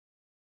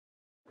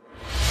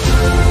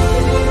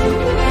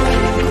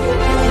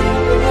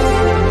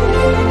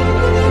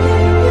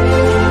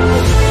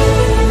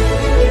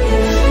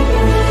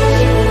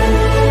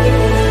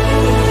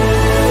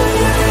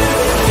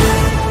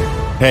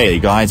Hey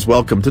guys,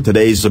 welcome to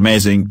today's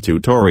amazing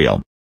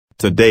tutorial.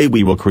 Today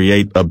we will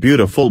create a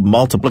beautiful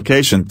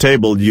multiplication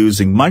table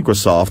using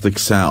Microsoft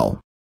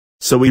Excel.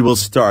 So we will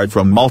start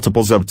from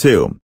multiples of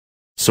 2.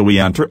 So we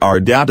enter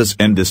our data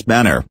in this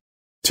manner.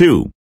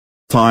 2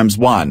 times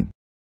 1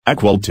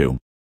 equal to.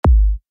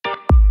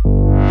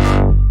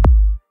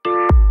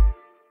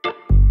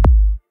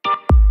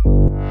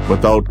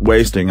 Without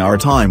wasting our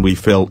time, we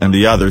fill in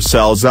the other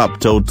cells up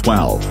till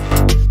 12.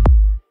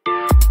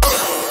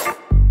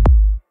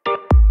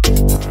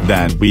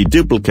 Then we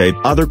duplicate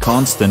other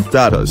constant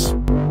datas.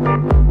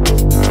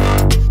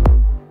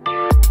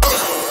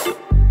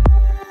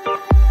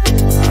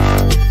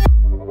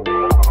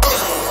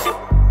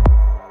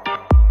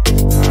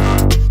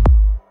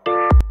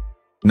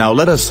 Now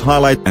let us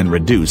highlight and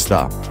reduce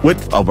the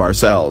width of our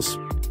cells.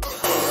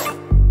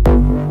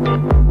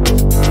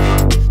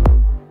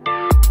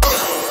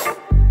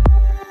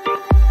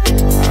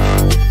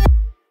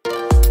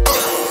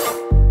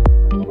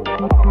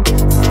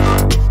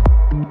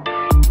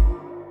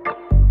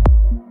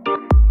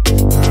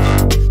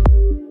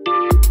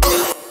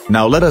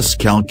 Now let us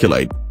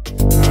calculate.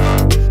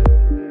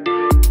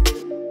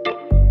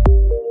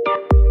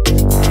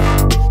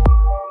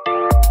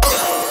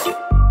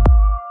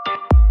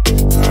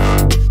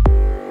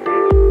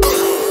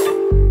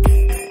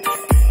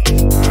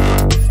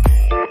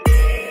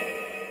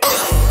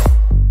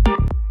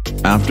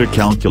 After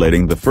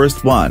calculating the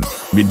first one,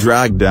 we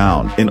drag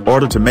down in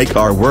order to make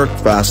our work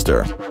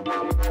faster.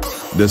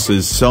 This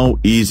is so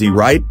easy,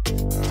 right?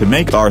 To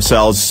make our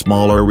cells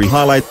smaller, we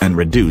highlight and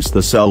reduce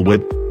the cell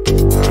width.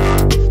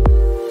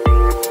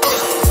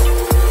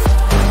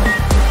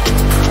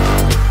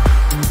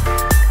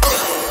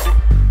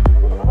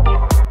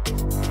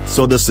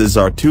 So this is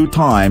our 2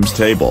 times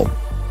table.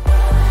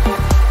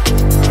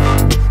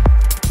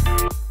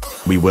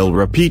 We will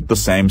repeat the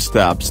same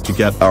steps to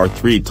get our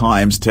 3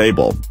 times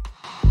table.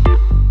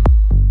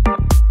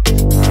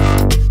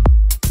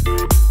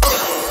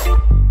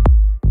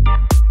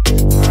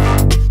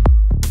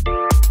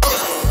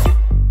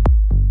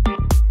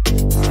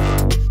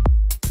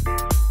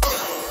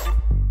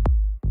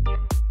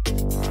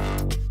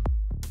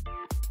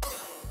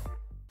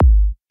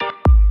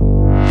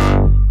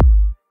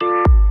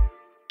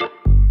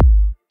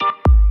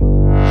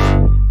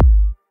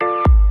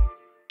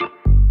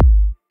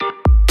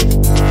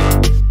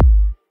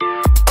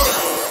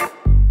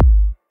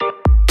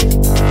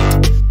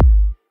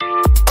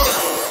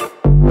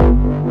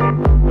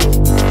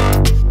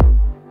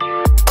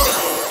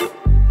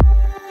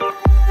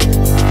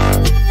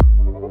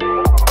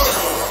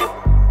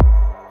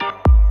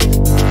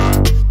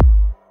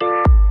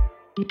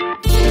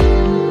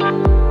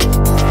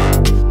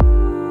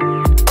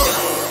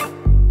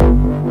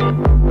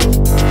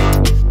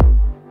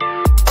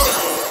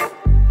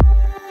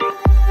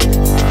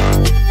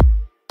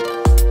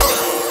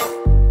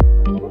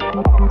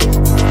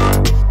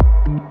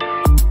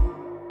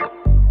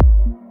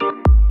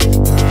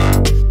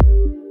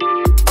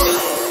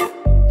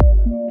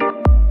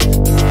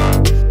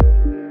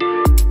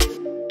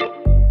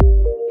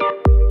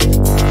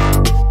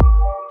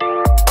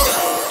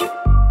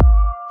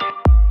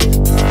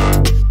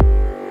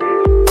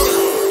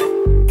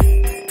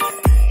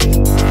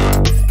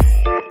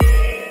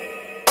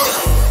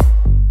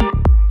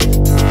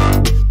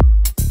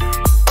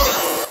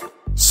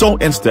 So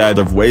instead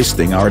of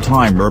wasting our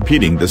time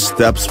repeating the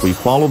steps, we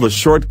follow the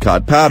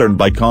shortcut pattern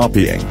by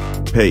copying,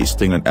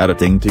 pasting and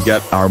editing to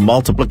get our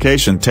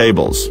multiplication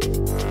tables.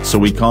 So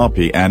we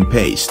copy and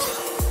paste.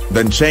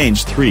 Then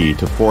change 3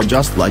 to 4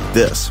 just like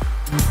this.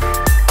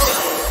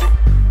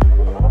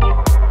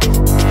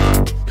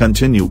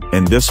 Continue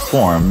in this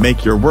form,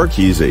 make your work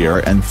easier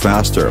and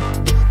faster.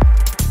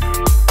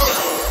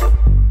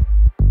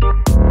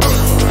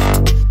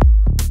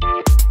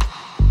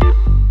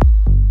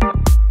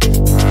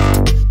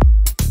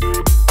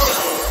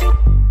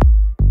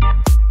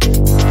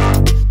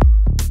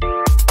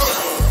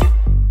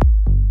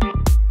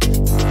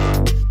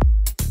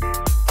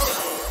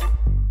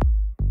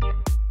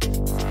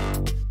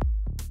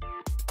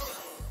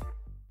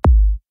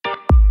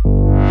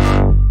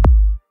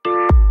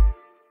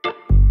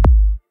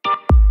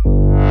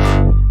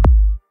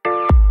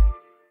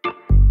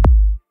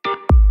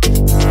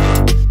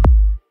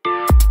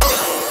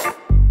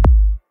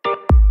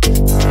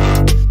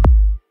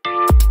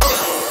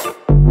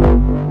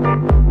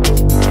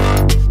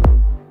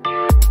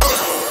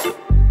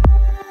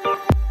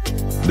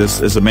 This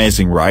is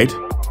amazing, right?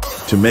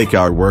 To make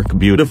our work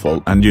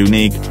beautiful and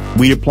unique,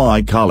 we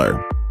apply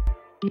color.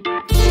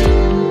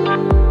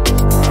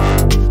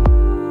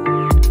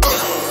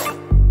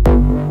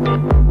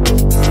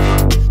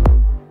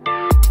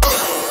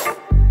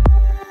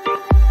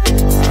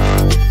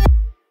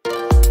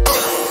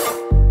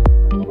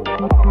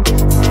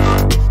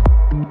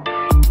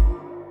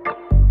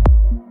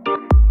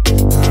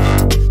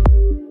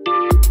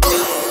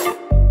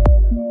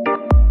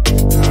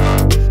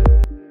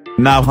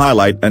 Now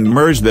highlight and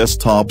merge this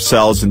top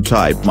cells and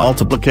type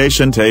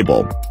multiplication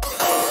table.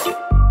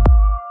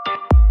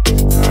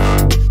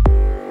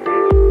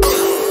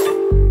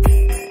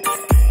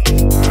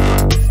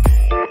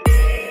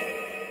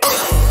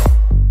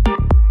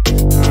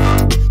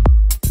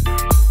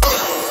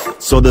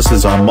 So this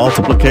is our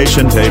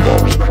multiplication table.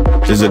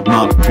 Is it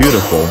not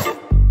beautiful?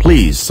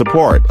 Please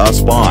support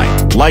us by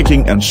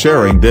liking and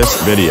sharing this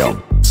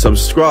video.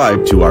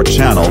 Subscribe to our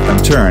channel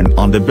and turn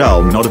on the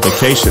bell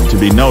notification to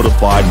be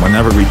notified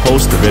whenever we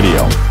post a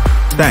video.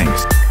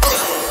 Thanks.